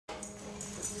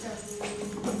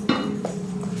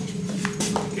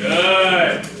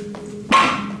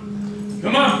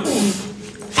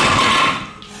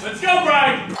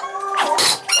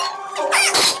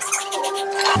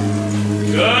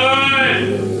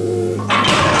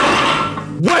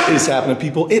is happening,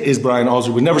 people? It is Brian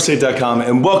Alsruhe with NeverSay.com,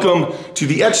 and welcome to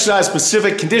the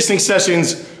exercise-specific conditioning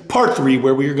sessions part 3,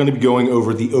 where we are going to be going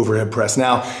over the overhead press.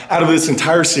 Now, out of this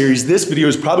entire series, this video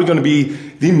is probably going to be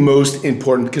the most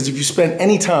important, because if you spend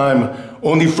any time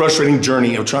on the frustrating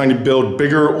journey of trying to build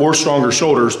bigger or stronger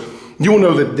shoulders, you will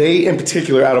know that they, in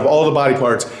particular, out of all the body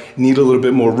parts, need a little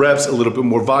bit more reps, a little bit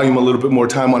more volume, a little bit more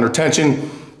time under tension.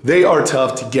 They are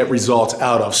tough to get results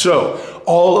out of. So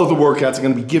all of the workouts I'm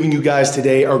going to be giving you guys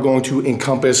today are going to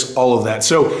encompass all of that.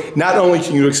 So not only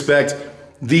can you expect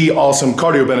the awesome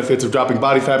cardio benefits of dropping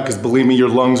body fat, because believe me, your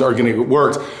lungs are going to get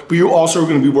worked, but you're also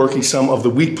going to be working some of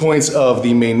the weak points of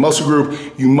the main muscle group.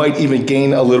 You might even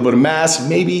gain a little bit of mass,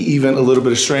 maybe even a little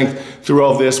bit of strength through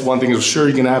all this. One thing is for sure,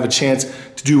 you're going to have a chance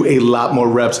to do a lot more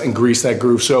reps and grease that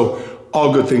groove. So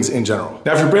all good things in general.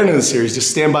 Now, if you're brand new to the series,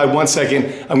 just stand by 1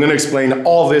 second. I'm gonna explain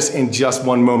all this in just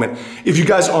one moment. If you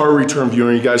guys are a return viewer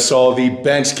and you guys saw the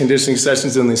bench conditioning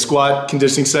sessions and the squat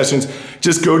conditioning sessions,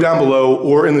 just go down below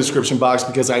or in the description box,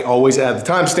 because I always add the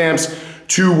timestamps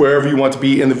to wherever you want to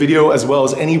be in the video, as well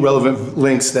as any relevant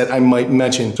links that I might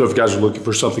mention. So if you guys are looking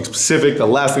for something specific, the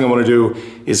last thing I want to do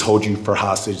is hold you for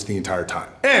hostage the entire time.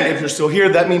 And if you're still here,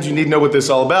 that means you need to know what this is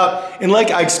all about. And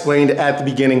like I explained at the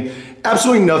beginning,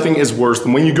 absolutely nothing is worse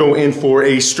than when you go in for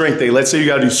a strength day. Let's say you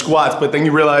gotta do squats, but then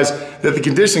you realize that the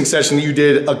conditioning session that you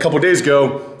did a couple days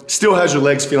ago still has your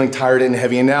legs feeling tired and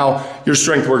heavy, and now your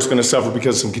strength work's gonna suffer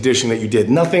because of some conditioning that you did.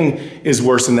 Nothing is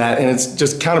worse than that, and it's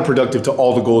just counterproductive to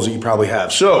all the goals that you probably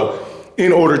have. So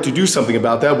in order to do something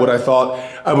about that, what I thought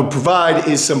I would provide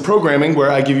is some programming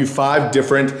where I give you 5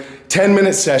 different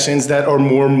 10-minute sessions that are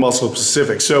more muscle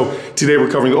specific. So today we're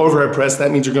covering the overhead press.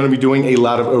 That means you're gonna be doing a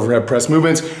lot of overhead press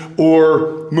movements,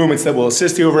 or movements that will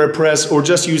assist the overhead press, or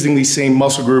just using these same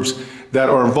muscle groups that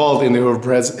are involved in the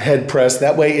overhead press.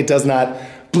 That way it does not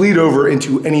bleed over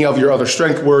into any of your other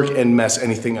strength work and mess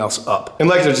anything else up. And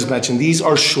like I just mentioned, these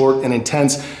are short and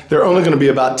intense. They're only gonna be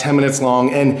about 10 minutes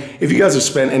long. And if you guys have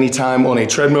spent any time on a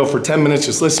treadmill for 10 minutes,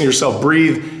 just listen to yourself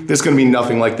breathe, this is gonna be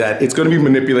nothing like that. It's gonna be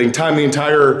manipulating time the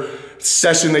entire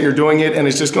session that you're doing it, and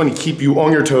it's just going to keep you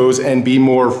on your toes and be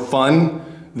more fun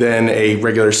than a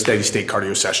regular steady state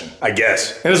cardio session, I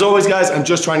guess. And as always, guys, I'm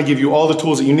just trying to give you all the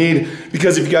tools that you need,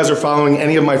 because if you guys are following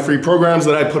any of my free programs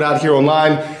that I put out here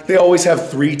online, they always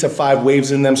have 3 to 5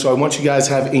 waves in them. So I want you guys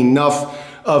to have enough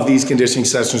of these conditioning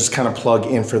sessions to kind of plug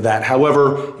in for that.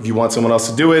 However, if you want someone else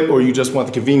to do it, or you just want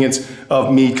the convenience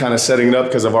of me kind of setting it up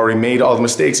because I've already made all the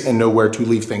mistakes and know where to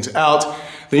leave things out,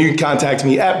 then you can contact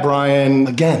me at Brian,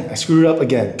 again, I screwed it up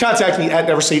again. Contact me at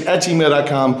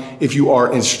neversay@gmail.com if you are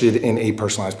interested in a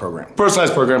personalized program.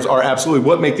 Personalized programs are absolutely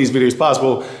what make these videos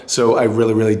possible, so I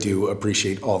really, really do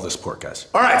appreciate all the support, guys.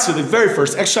 All right, so the very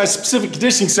first exercise-specific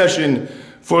conditioning session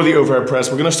for the overhead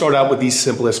press, we're gonna start out with the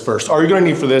simplest first. All you're gonna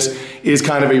need for this is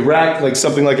kind of a rack, like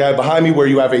something like I have behind me, where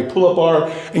you have a pull-up bar,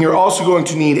 and you're also going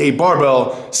to need a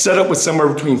barbell set up with somewhere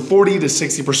between 40 to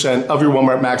 60% of your 1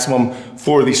 rep maximum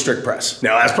for the strict press.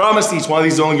 Now, as promised, each one of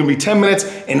these is only gonna be 10 minutes,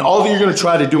 and all that you're gonna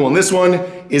try to do on this one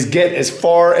is get as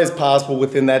far as possible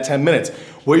within that 10 minutes.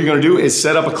 What you're gonna do is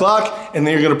set up a clock, and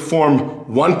then you're gonna perform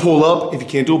 1 pull-up. If you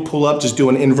can't do a pull-up, just do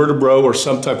an inverted row or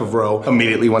some type of row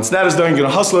immediately. Once that is done, you're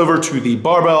gonna hustle over to the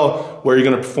barbell, where you're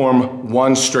gonna perform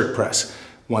 1 strict press.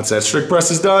 Once that strict press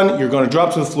is done, you're gonna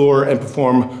drop to the floor and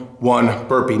perform 1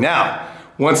 burpee. Now,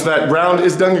 once that round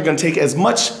is done, you're gonna take as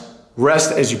much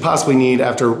rest as you possibly need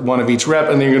after 1 of each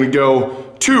rep, and then you're gonna go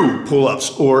 2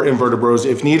 pull-ups or inverted rows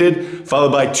if needed,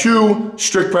 followed by 2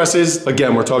 strict presses.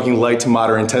 Again, we're talking light to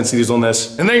moderate intensities on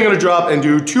this. And then you're gonna drop and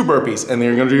do 2 burpees, and then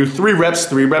you're gonna do 3 reps,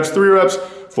 3 reps, 3 reps,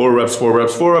 4 reps, 4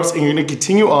 reps, 4 reps, and you're gonna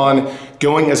continue on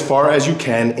going as far as you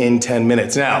can in 10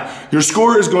 minutes. Now, your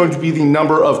score is going to be the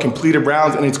number of completed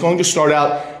rounds, and it's going to start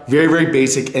out very, very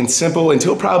basic and simple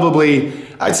until probably,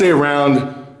 I'd say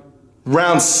around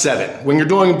round 7. When you're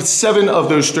doing 7 of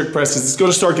those strict presses, it's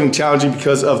gonna start getting challenging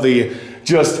because of the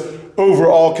just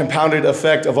overall compounded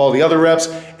effect of all the other reps.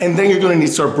 And then you're gonna need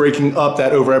to start breaking up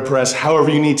that overhead press however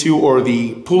you need to, or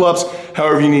the pull-ups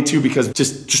however you need to, because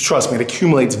just trust me, it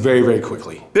accumulates very, very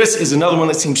quickly. This is another one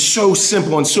that seems so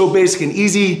simple and so basic and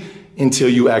easy until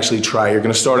you actually try. You're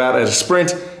gonna start out at a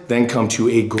sprint, then come to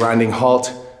a grinding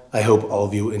halt. I hope all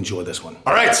of you enjoy this one.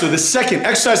 All right, so the second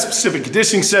exercise-specific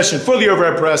conditioning session for the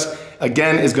overhead press,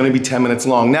 again, is gonna be 10 minutes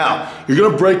long. Now, you're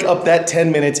gonna break up that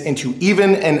 10 minutes into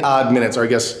even and odd minutes, or I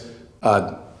guess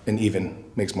odd and even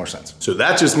makes more sense. So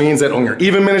that just means that on your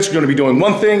even minutes, you're gonna be doing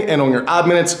one thing, and on your odd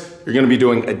minutes, you're gonna be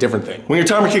doing a different thing. When your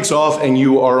timer kicks off and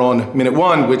you are on minute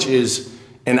 1, which is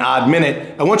an odd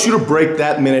minute, I want you to break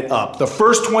that minute up. The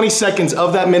first 20 seconds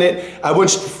of that minute, I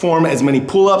want you to perform as many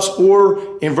pull-ups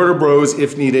or inverted rows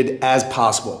if needed as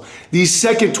possible. The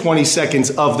second 20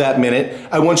 seconds of that minute,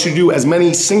 I want you to do as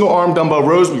many single arm dumbbell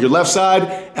rows with your left side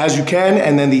as you can,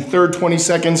 and then the third 20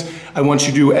 seconds, I want you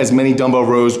to do as many dumbbell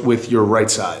rows with your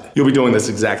right side. You'll be doing this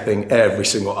exact thing every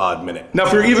single odd minute. Now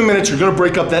for your even minutes, you're gonna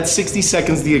break up that 60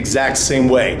 seconds the exact same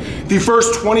way. The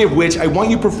first 20 of which, I want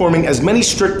you performing as many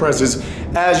strict presses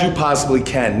as you possibly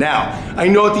can. Now, I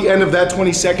know at the end of that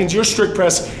 20 seconds, your strict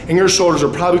press and your shoulders are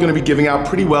probably gonna be giving out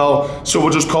pretty well, so we'll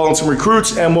just call in some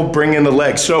recruits and we'll bring in the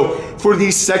legs. So for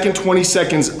the second 20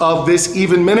 seconds of this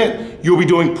even minute, you'll be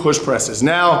doing push presses.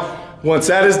 Now, once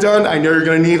that is done, I know you're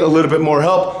gonna need a little bit more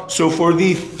help. So for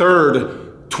the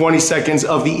third 20 seconds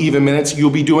of the even minutes,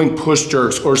 you'll be doing push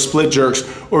jerks or split jerks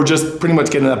or just pretty much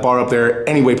getting that bar up there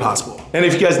any way possible. And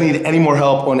if you guys need any more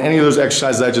help on any of those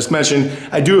exercises I just mentioned,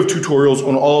 I do have tutorials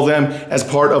on all of them as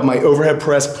part of my overhead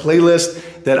press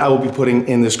playlist that I will be putting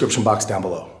in the description box down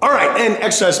below. All right, and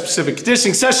exercise specific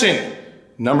conditioning session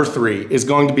number 3 is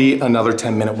going to be another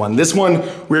 10-minute one. This one,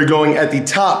 we're going at the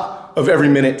top of every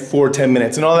minute for 10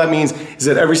 minutes. And all that means is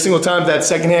that every single time that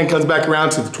second hand comes back around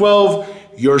to the 12,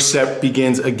 your set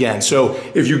begins again. So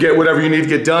if you get whatever you need to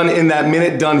get done in that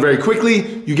minute done very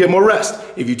quickly, you get more rest.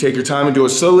 If you take your time and do it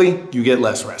slowly, you get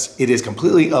less rest. It is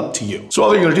completely up to you. So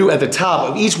all you're gonna do at the top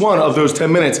of each one of those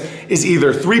 10 minutes is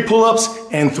either 3 pull-ups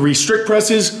and 3 strict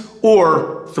presses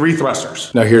or 3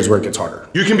 thrusters. Now here's where it gets harder.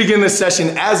 You can begin this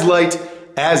session as light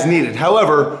as needed.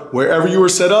 However, wherever you are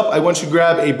set up, I want you to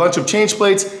grab a bunch of change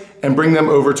plates and bring them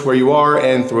over to where you are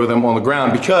and throw them on the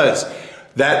ground, because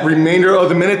that remainder of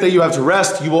the minute that you have to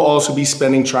rest, you will also be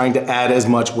spending trying to add as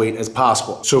much weight as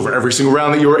possible. So for every single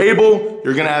round that you are able,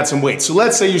 you're gonna add some weight. So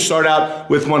let's say you start out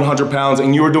with 100 pounds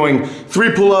and you are doing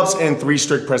 3 pull-ups and 3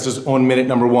 strict presses on minute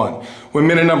number 1. When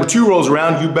minute number 2 rolls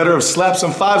around, you better have slapped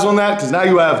some 5s on that, because now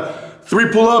you have 3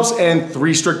 pull-ups and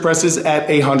 3 strict presses at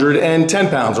 110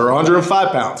 pounds or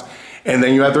 105 pounds. And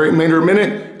then you have the remainder of a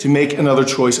minute to make another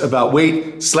choice about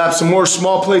weight. Slap some more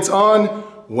small plates on.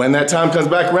 When that time comes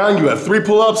back around, you have 3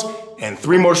 pull-ups and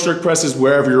 3 more strict presses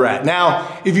wherever you're at.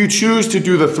 Now, if you choose to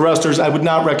do the thrusters, I would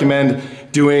not recommend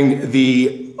doing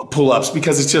the pull-ups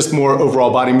because it's just more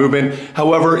overall body movement.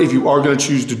 However, if you are gonna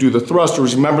choose to do the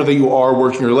thrusters, remember that you are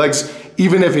working your legs.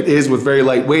 Even if it is with very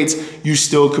light weights, you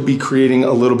still could be creating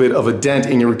a little bit of a dent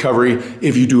in your recovery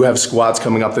if you do have squats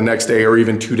coming up the next day or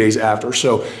even 2 days after.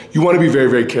 So you wanna be very,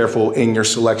 very careful in your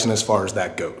selection as far as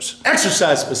that goes.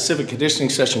 Exercise specific conditioning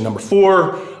session number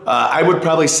 4, I would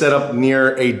probably set up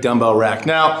near a dumbbell rack.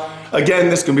 Now, again,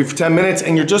 this is gonna be for 10 minutes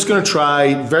and you're just gonna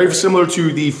try, very similar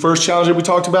to the first challenge that we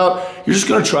talked about, you're just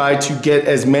gonna try to get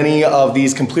as many of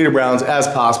these completed rounds as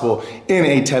possible in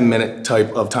a 10-minute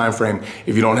type of time frame.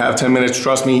 If you don't have 10 minutes,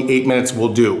 trust me, 8 minutes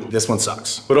will do. This one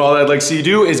sucks. But all I'd like to see you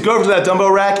do is go over to that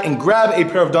dumbbell rack and grab a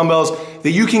pair of dumbbells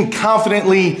that you can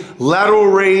confidently lateral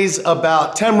raise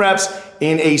about 10 reps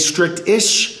in a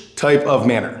strict-ish type of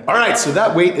manner. All right, so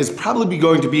that weight is probably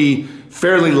going to be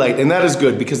fairly light, and that is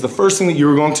good because the first thing that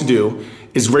you're going to do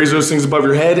is raise those things above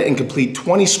your head and complete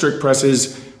 20 strict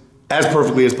presses as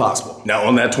perfectly as possible. Now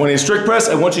on that 20 strict press,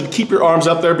 I want you to keep your arms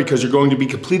up there because you're going to be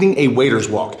completing a waiter's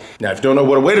walk. Now if you don't know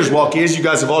what a waiter's walk is, you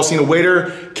guys have all seen a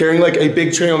waiter carrying like a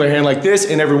big tray on their hand like this,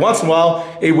 and every once in a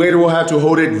while, a waiter will have to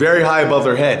hold it very high above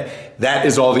their head. That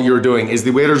is all that you're doing, is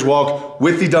the waiter's walk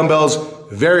with the dumbbells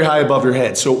very high above your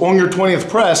head. So on your 20th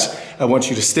press, I want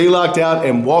you to stay locked out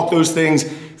and walk those things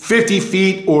 50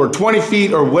 feet or 20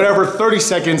 feet or whatever, 30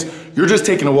 seconds. You're just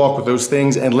taking a walk with those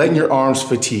things and letting your arms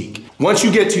fatigue. Once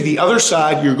you get to the other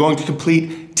side, you're going to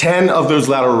complete 10 of those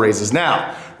lateral raises.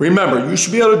 Now, remember, you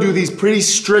should be able to do these pretty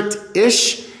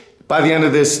strict-ish. By the end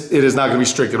of this, it is not gonna be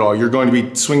strict at all. You're going to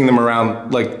be swinging them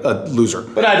around like a loser.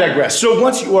 But I digress. So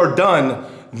once you are done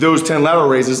those 10 lateral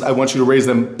raises, I want you to raise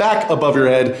them back above your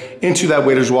head into that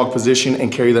waiter's walk position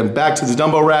and carry them back to the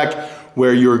dumbbell rack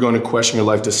where you're going to question your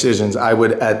life decisions. I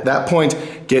would, at that point,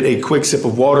 get a quick sip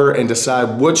of water and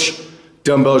decide which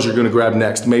dumbbells you're gonna grab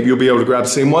next. Maybe you'll be able to grab the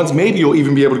same ones. Maybe you'll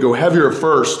even be able to go heavier at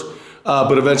first,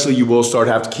 but eventually you will start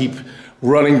to have to keep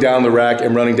running down the rack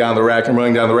and running down the rack and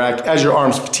running down the rack as your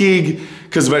arms fatigue,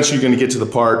 because eventually you're gonna get to the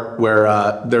part where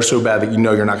they're so bad that you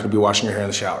know you're not gonna be washing your hair in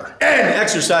the shower. And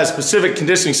exercise specific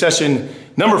conditioning session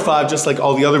number 5, just like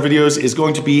all the other videos, is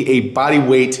going to be a body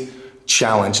weight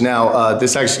challenge. Now,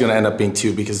 this is actually gonna end up being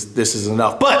 2 because this is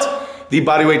enough, but the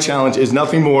bodyweight challenge is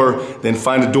nothing more than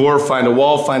find a door, find a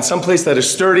wall, find some place that is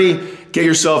sturdy, get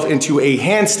yourself into a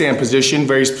handstand position,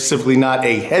 very specifically not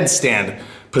a headstand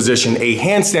position, a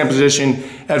handstand position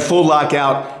at full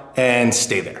lockout, and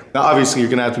stay there. Now, obviously, you're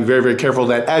gonna have to be very, very careful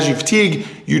that as you fatigue,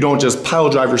 you don't just pile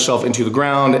drive yourself into the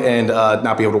ground and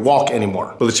not be able to walk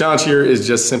anymore. But the challenge here is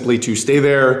just simply to stay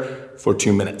there for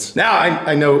 2 minutes. Now,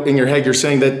 I know in your head you're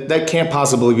saying that that can't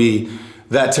possibly be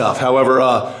that tough. However,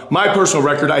 my personal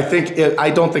record, I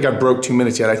don't think I broke 2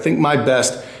 minutes yet. I think my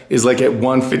best is like at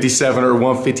 157 or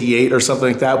 158 or something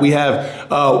like that. We have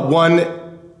one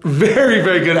very,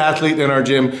 very good athlete in our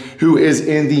gym who is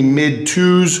in the mid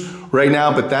 2s right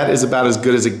now, but that is about as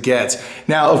good as it gets.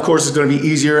 Now, of course, it's gonna be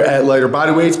easier at lighter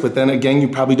body weights, but then again, you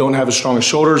probably don't have as strong as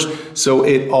shoulders, so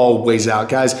it all weighs out.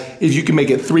 Guys, if you can make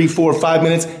it 3, 4, 5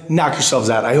 minutes, knock yourselves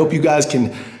out. I hope you guys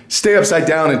can stay upside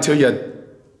down until you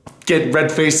get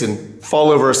red-faced and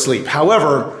fall over asleep.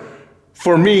 However,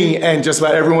 for me and just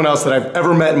about everyone else that I've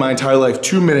ever met in my entire life,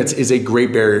 2 minutes is a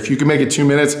great barrier. If you can make it 2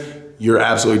 minutes, you're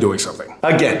absolutely doing something.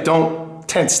 Again, don't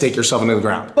tent stake yourself into the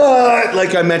ground. But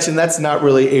like I mentioned, that's not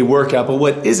really a workout, but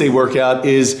what is a workout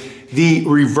is the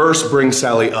reverse bring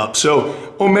Sally up.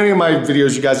 So on many of my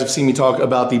videos, you guys have seen me talk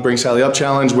about the bring Sally up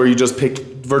challenge, where you just pick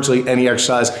virtually any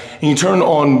exercise and you turn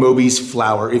on Moby's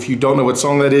Flower. If you don't know what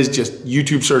song that is, just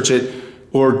YouTube search it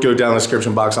or go down the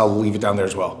description box. I'll leave it down there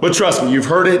as well. But trust me, you've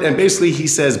heard it. And basically he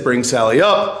says, bring Sally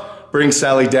up, bring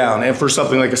Sally down. And for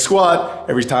something like a squat,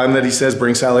 every time that he says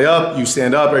bring Sally up, you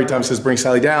stand up. Every time he says bring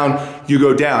Sally down, you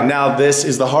go down. Now this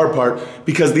is the hard part,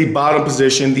 because the bottom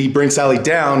position, the bring Sally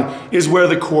down, is where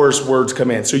the chorus words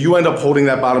come in. So you end up holding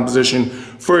that bottom position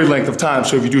for a length of time.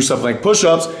 So if you do something like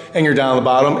push-ups and you're down on the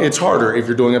bottom, it's harder. If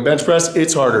you're doing a bench press,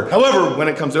 it's harder. However, when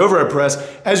it comes to overhead press,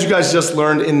 as you guys just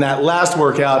learned in that last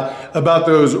workout about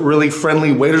those really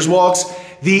friendly waiter's walks,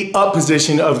 the up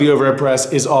position of the overhead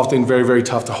press is often very, very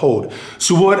tough to hold.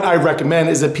 So what I recommend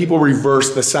is that people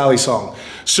reverse the Sally song.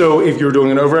 So if you're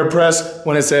doing an overhead press,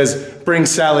 when it says bring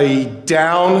Sally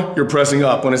down, you're pressing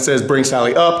up. When it says bring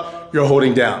Sally up, you're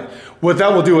holding down. What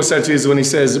that will do essentially is when he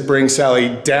says bring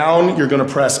Sally down, you're gonna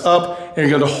press up and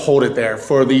you're gonna hold it there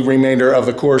for the remainder of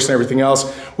the course and everything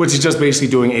else, which is just basically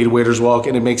doing a waiter's walk,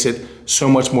 and it makes it so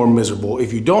much more miserable.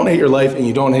 If you don't hate your life and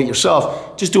you don't hate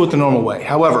yourself, just do it the normal way.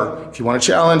 However, if you want a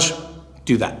challenge,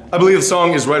 do that. I believe the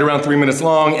song is right around 3 minutes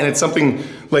long, and it's something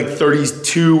like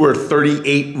 32 or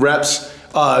 38 reps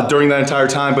during that entire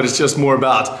time, but it's just more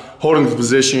about holding the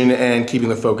position and keeping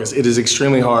the focus. It is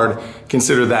extremely hard.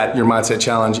 Consider that your mindset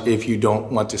challenge if you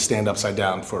don't want to stand upside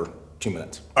down for 2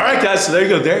 minutes. All right, guys, so there you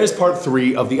go. There is part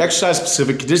 3 of the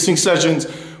exercise-specific conditioning sessions,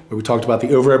 where we talked about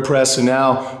the overhead press. So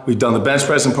now we've done the bench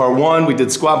press in part 1, we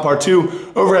did squat in part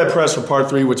 2, overhead press for part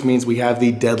 3, which means we have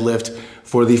the deadlift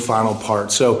for the final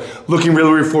part. So looking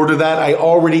really forward to that. I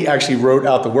already actually wrote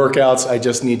out the workouts. I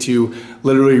just need to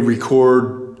literally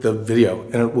record the video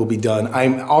and it will be done.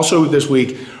 I'm also this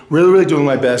week really doing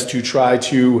my best to try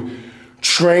to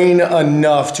train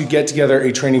enough to get together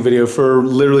a training video. For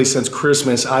literally since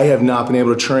Christmas, I have not been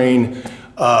able to train.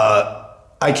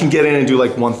 I can get in and do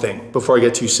like one thing before I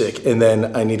get too sick, and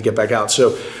then I need to get back out. So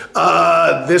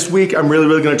this week, I'm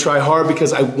really gonna try hard,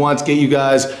 because I want to get you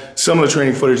guys some of the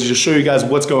training footage to just show you guys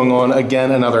what's going on. Again,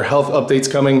 another health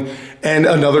updates coming, and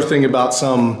another thing about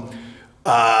some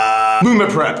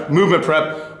movement prep. Movement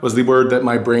prep was the word that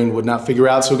my brain would not figure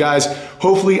out. So guys,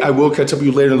 hopefully I will catch up with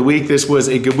you later in the week. This was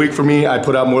a good week for me. I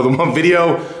put out more than one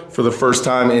video for the first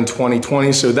time in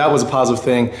 2020, so that was a positive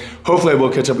thing. Hopefully I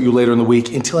will catch up with you later in the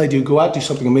week. Until I do, go out, do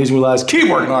something amazing with your lives. Keep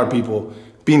working hard, people.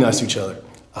 Be nice to each other.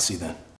 I'll see you then.